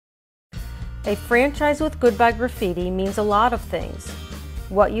A franchise with Goodbye Graffiti means a lot of things.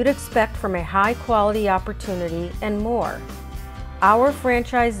 What you'd expect from a high-quality opportunity and more. Our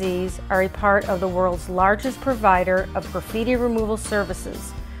franchisees are a part of the world's largest provider of graffiti removal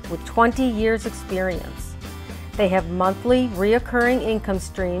services with 20 years experience. They have monthly, reoccurring income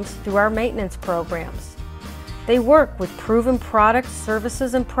streams through our maintenance programs. They work with proven products,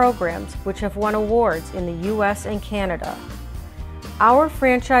 services, and programs which have won awards in the US and Canada. Our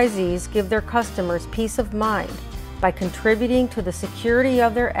franchisees give their customers peace of mind by contributing to the security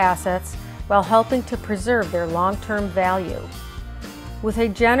of their assets while helping to preserve their long-term value. With a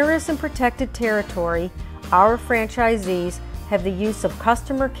generous and protected territory, our franchisees have the use of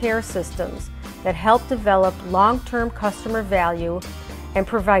customer care systems that help develop long-term customer value and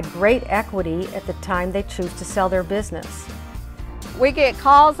provide great equity at the time they choose to sell their business. We get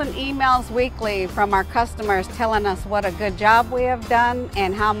calls and emails weekly from our customers telling us what a good job we have done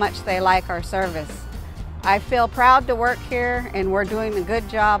and how much they like our service. I feel proud to work here, and we're doing a good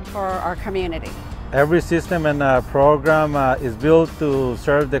job for our community. Every system and program is built to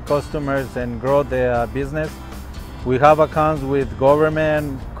serve the customers and grow the business. We have accounts with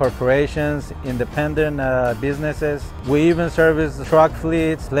government, corporations, independent businesses. We even service truck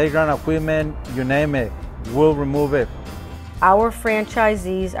fleets, playground equipment, you name it, we'll remove it. Our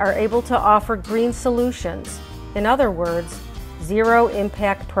franchisees are able to offer green solutions, in other words,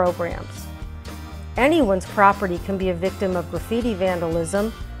 zero-impact programs. Anyone's property can be a victim of graffiti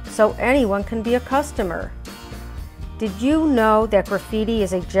vandalism, so anyone can be a customer. Did you know that graffiti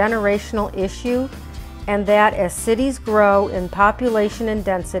is a generational issue and that as cities grow in population and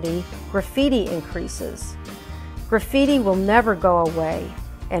density, graffiti increases? Graffiti will never go away,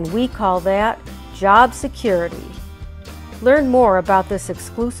 and we call that job security. Learn more about this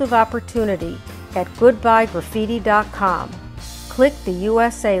exclusive opportunity at goodbyegraffiti.com. Click the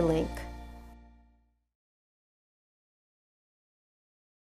USA link.